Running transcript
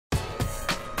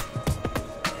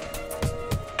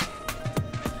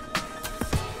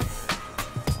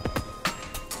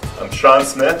Sean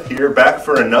Smith here, back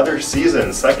for another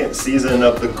season, second season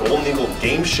of the Golden Eagle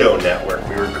Game Show Network.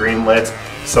 We were greenlit,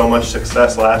 so much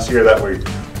success last year that we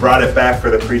brought it back for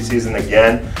the preseason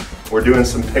again. We're doing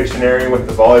some Pictionary with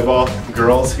the volleyball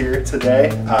girls here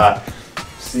today.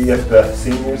 See if the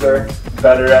seniors are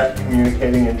better at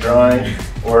communicating and drawing,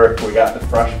 or if we got the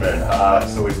freshmen.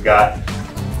 So we've got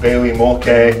Bailey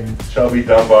Mulcahy, Shelby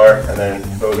Dunbar, and then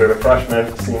those are the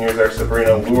freshmen. Seniors are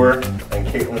Sabrina Lure and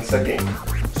Caitlin Sicking.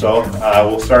 So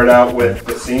we'll start out with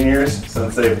the seniors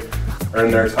since they've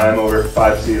earned their time over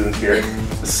 5 seasons here.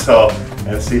 So,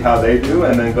 and see how they do,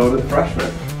 and then go to the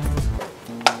freshmen.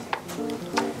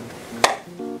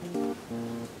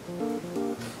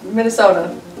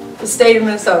 Minnesota, the state of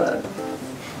Minnesota,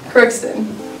 Crookston,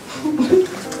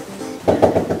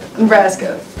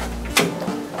 Nebraska.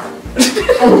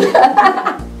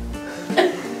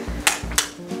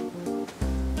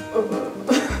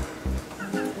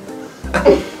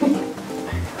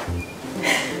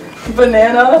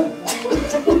 Banana.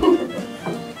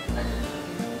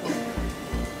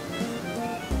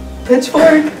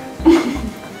 Pitchfork.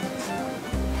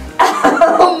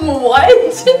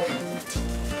 What?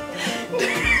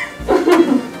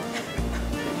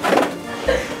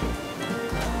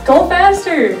 Go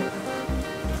faster.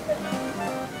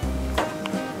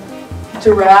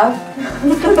 Giraffe. I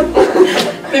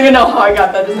don't even know how I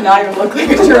got that. Does not even look like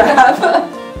a giraffe.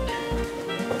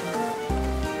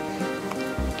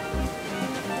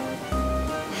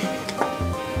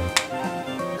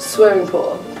 Swimming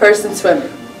pool. Person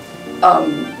swimming.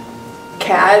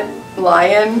 Cat.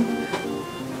 Lion.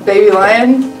 Baby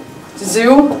lion.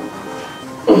 Zoo.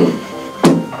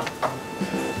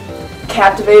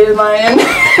 Captivated lion.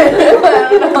 I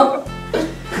don't know.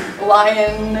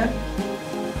 Lion.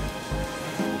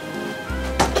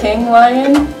 King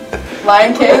lion?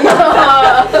 Lion King?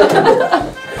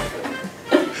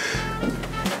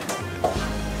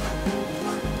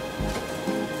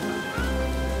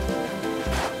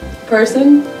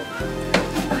 Person?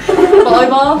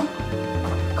 Volleyball?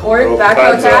 Court? Back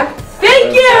row attack?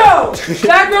 Thank you!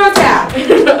 Back row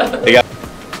attack!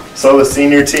 So the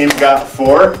senior team got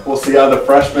 4. We'll see how the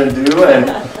freshmen do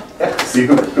and see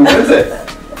who wins it.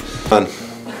 Fun.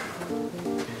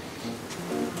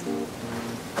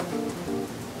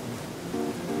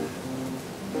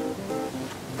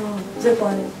 Zip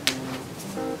line.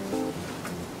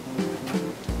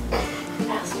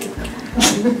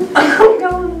 I'm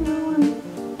going.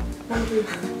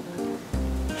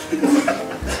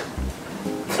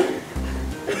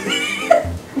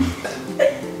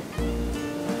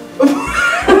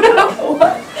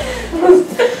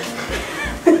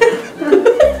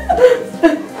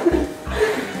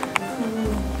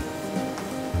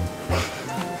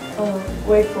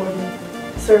 Wakeboarding,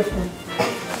 surfing.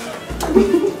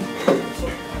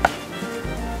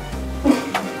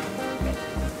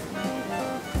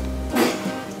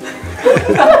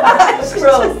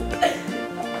 Gross.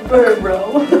 Bird bro.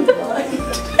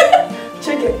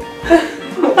 Chicken.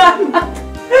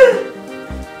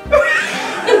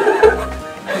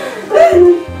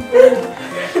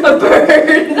 A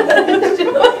bird.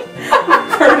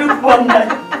 Bird with one neck.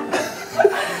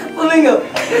 Flamingo.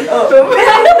 Oh.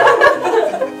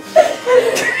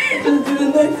 Just do the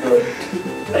next one.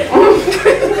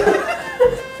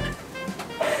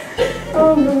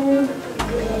 Oh man.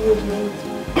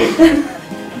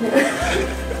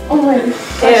 Oh my god.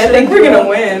 Yeah, I think we're gonna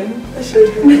win. I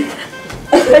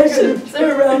should do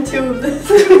round 2 of this.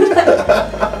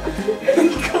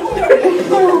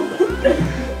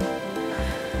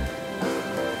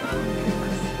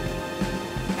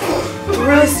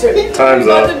 Rooster. Time's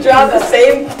up. To drop the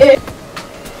same kick.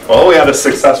 Well, we had a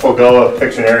successful go of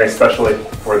Pictionary, especially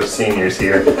for the seniors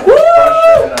here. I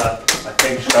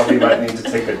think Shelby might need to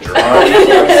take a drawing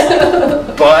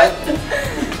course, but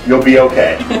you'll be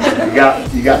okay.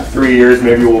 You got 3 years.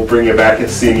 Maybe we'll bring you back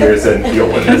as seniors and you'll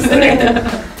win this thing.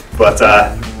 But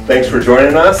thanks for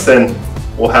joining us, and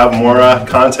we'll have more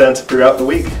content throughout the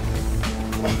week.